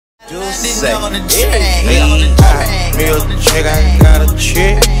Just say, me a chick, I got a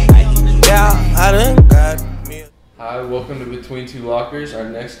chick. Yeah, I done got me. Hi, welcome to Between Two Lockers. Our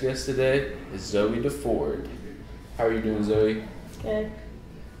next guest today is Zoe DeFord. How are you doing, Zoe? Good.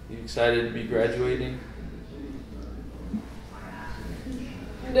 You excited to be graduating?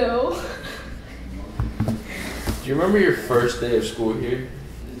 No. Do you remember your first day of school here?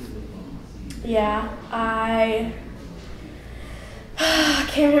 Yeah, I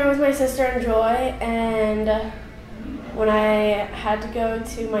came here with my sister and Joy, and when I had to go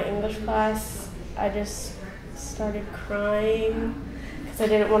to my English class, I just started crying because I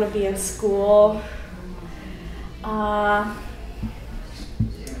didn't want to be in school. And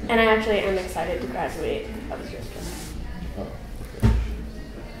I actually am excited to graduate. I was just kidding.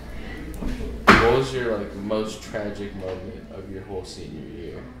 What was your most tragic moment of your whole senior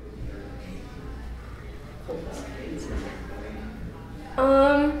year?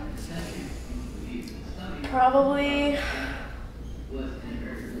 Probably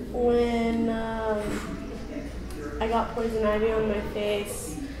when I got poison ivy on my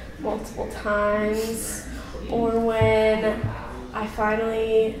face multiple times, or when I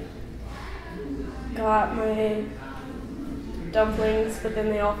finally got my dumplings but then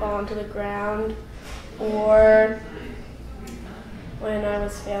they all fell onto the ground, or when I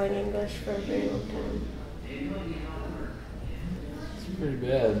was failing English for a very long time. It's pretty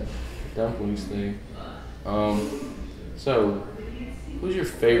bad, dumplings thing. So, who's your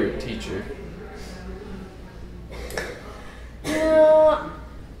favorite teacher?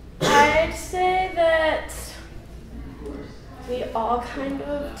 I'd say that we all kind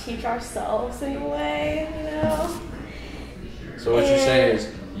of teach ourselves in a way, So what you're saying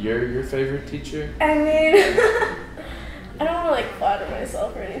is you're your favorite teacher? I mean, I don't want to flatter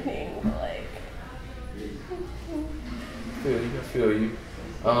myself or anything, but I feel you.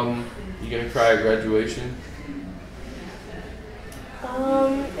 You gonna cry at graduation?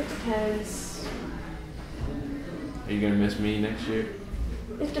 it depends. Are you gonna miss me next year?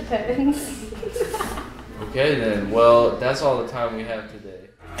 It depends. Okay then, well, that's all the time we have today.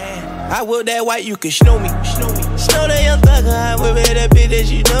 I whip that white, you can snow me. Snow that young thugger, I whip it that bitch that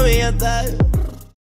you know me, young thug.